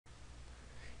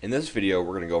In this video,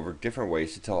 we're going to go over different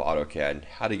ways to tell AutoCAD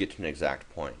how to get to an exact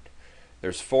point.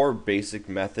 There's 4 basic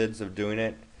methods of doing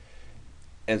it,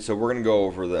 and so we're going to go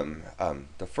over them.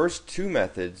 The first 2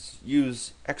 methods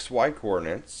use XY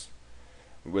coordinates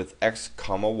with x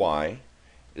comma y.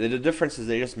 The difference is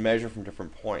they just measure from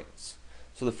different points.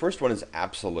 So the first one is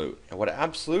absolute, and what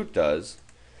absolute does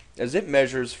is it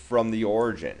measures from the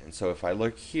origin. And so if I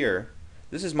look here,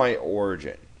 this is my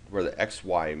origin where the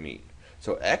XY meet.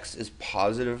 So x is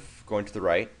positive going to the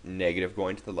right, negative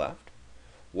going to the left.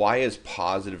 Y is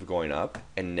positive going up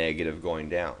and negative going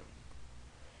down.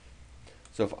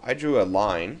 So if I drew a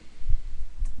line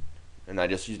and I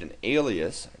just used an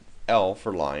alias, L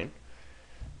for line,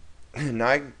 now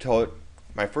I can tell it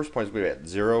my first point is going to be at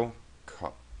 0,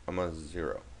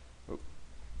 0. I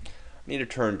need to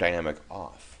turn dynamic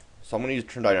off. So I'm going to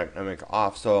use turn dynamic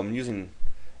off, so I'm using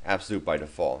absolute by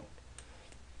default.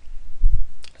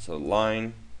 So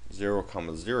line 0,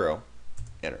 0,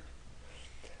 enter.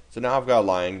 So now I've got a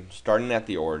line starting at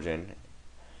the origin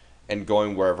and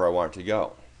going wherever I want it to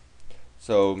go.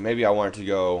 So maybe I want it to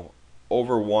go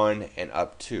over 1 and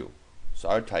up 2. So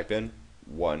I would type in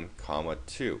 1,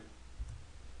 2.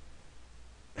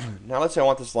 Now let's say I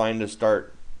want this line to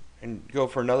start and go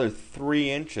for another 3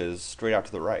 inches straight out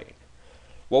to the right.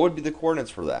 What would be the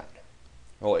coordinates for that?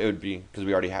 Well, it would be, because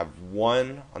we already have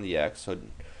 1 on the x, so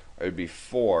it would be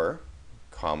 4,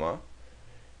 comma,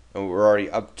 and we're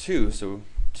already up 2, so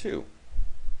 2.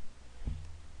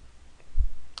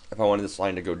 If I wanted this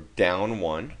line to go down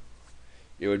 1,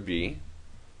 it would be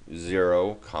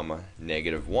 0, comma,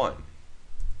 negative 1.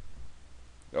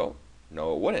 Oh,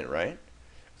 no, it wouldn't, right?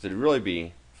 Because it would really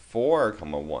be 4,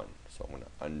 comma, 1. So I'm going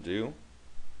to undo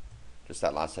just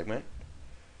that last segment.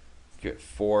 Get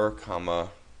 4, comma,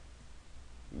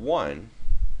 1,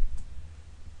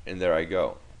 and there I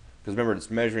go. Because remember, it's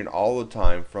measuring all the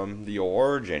time from the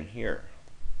origin here.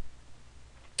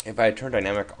 If I turn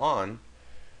dynamic on,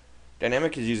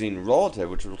 dynamic is using relative,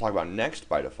 which we'll talk about next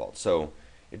by default. So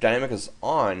if dynamic is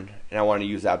on and I want to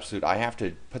use absolute, I have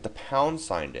to put the pound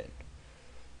sign in.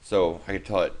 So I could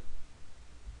tell it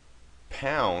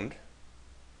pound,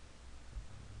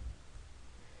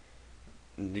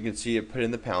 and you can see it put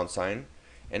in the pound sign,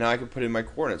 and now I can put in my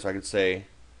coordinates. So I could say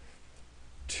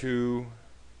 2,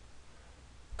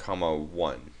 comma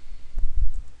 1, and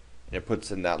it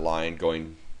puts in that line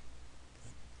going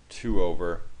 2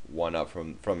 over 1 up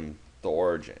from the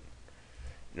origin.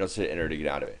 You don't say enter to get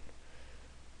out of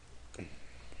it.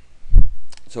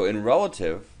 So in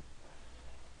relative,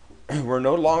 we're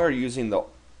no longer using the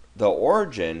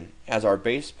origin as our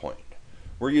base point.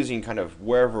 We're using kind of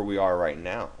wherever we are right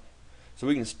now. So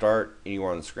we can start anywhere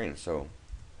on the screen. So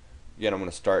again, I'm going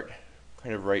to start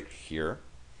kind of right here.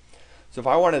 So if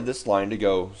I wanted this line to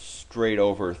go straight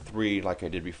over 3 like I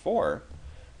did before,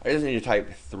 I just need to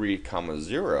type 3, comma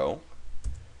 0,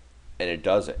 and it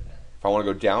does it. If I want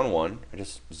to go down 1, I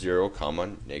just 0,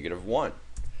 comma, negative 1.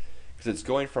 Because it's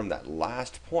going from that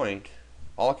last point,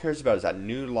 all it cares about is that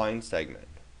new line segment.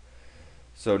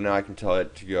 So now I can tell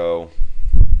it to go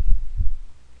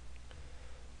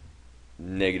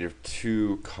negative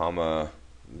 2, comma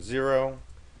 0,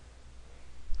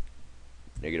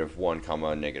 negative 1,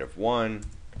 comma, negative 1.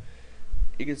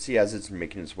 You can see as it's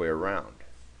making its way around.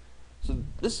 So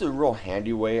this is a real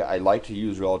handy way. I like to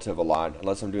use relative a lot,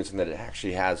 unless I'm doing something that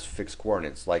actually has fixed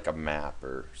coordinates, like a map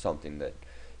or something that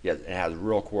it has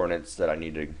real coordinates that I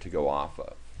need to go off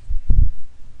of.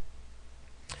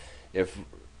 If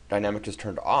dynamic is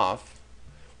turned off,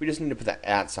 we just need to put that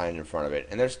 @ sign in front of it.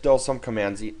 And there's still some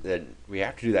commands that we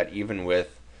have to do that even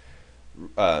with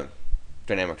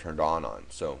dynamic turned on.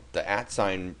 So the @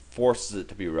 sign forces it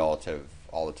to be relative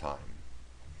all the time.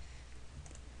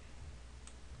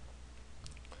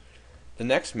 The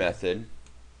next method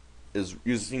is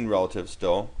using relative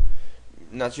still,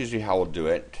 and that's usually how we'll do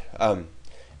it.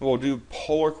 We'll do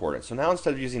polar coordinates. So now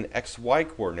instead of using XY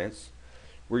coordinates,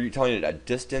 we're telling it a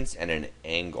distance and an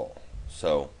angle.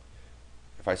 So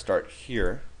if I start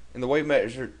here, and the way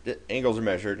angles are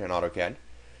measured in AutoCAD,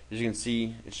 as you can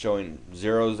see, it's showing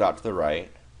zeros out to the right,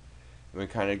 and we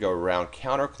kind of go around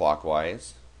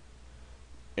counterclockwise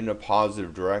in a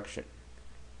positive direction.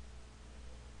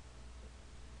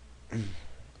 And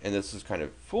this is kind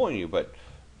of fooling you, but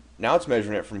now it's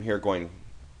measuring it from here going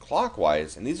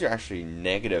clockwise, and these are actually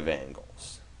negative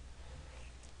angles.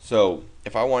 So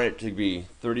if I want it to be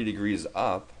 30 degrees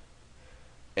up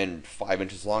and 5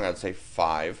 inches long, I'd say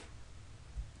 5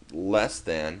 less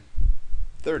than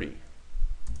 30.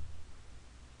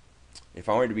 If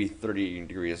I want it to be 30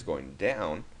 degrees going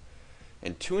down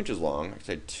and 2 inches long, I'd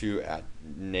say 2 at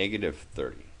negative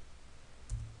 30.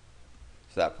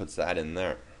 So that puts that in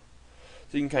there.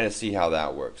 So you can kind of see how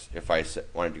that works. If I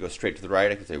wanted to go straight to the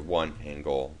right, I could say 1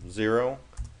 angle 0,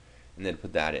 and then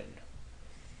put that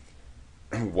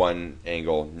in. 1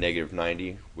 angle negative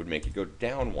 90 would make it go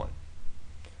down 1.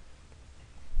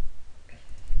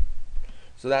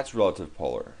 So that's relative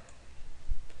polar.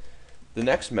 The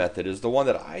next method is the one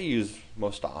that I use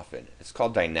most often. It's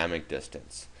called dynamic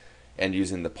distance, and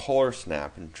using the polar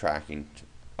snap and tracking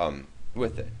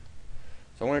with it.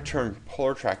 So I'm going to turn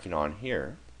polar tracking on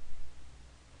here,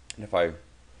 and if I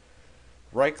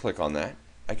right click on that,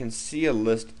 I can see a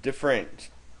list of different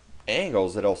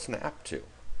angles that it'll snap to.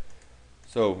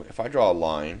 So if I draw a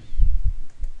line,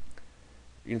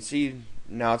 you can see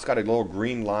now it's got a little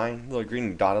green line, little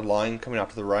green dotted line coming out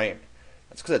to the right.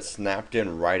 That's because it's snapped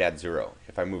in right at 0.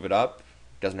 If I move it up,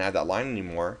 it doesn't have that line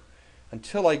anymore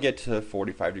until I get to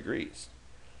 45 degrees.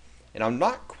 And I'm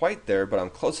not quite there, but I'm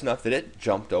close enough that it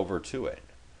jumped over to it.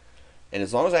 And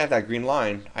as long as I have that green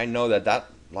line, I know that that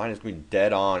line is going to be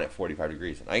dead on at 45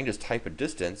 degrees. And I can just type a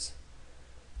distance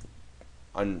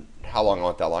on how long I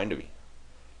want that line to be.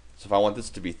 So if I want this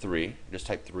to be 3, just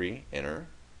type 3, enter.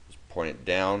 Just point it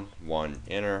down, 1,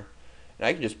 enter. And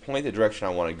I can just point the direction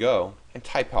I want to go and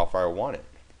type how far I want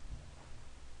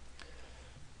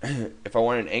it. If I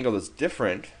want an angle that's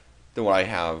different than what I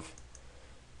have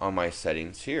on my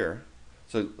settings here,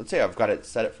 so let's say I've got it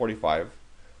set at 45,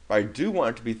 but I do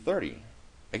want it to be 30.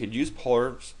 I could use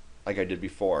polars like I did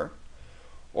before,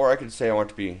 or I could say I want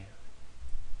it to be,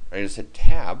 I just hit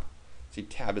tab. See,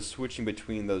 tab is switching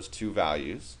between those two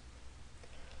values.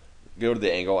 Go to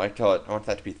the angle, I tell it I want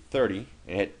that to be 30,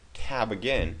 and hit tab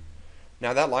again.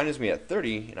 Now that line is me at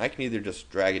 30, and I can either just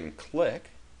drag it and click,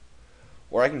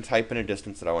 or I can type in a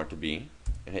distance that I want it to be,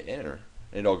 and hit enter,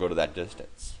 and it'll go to that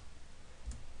distance.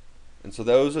 And so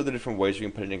those are the different ways you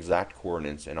can put in exact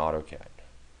coordinates in AutoCAD.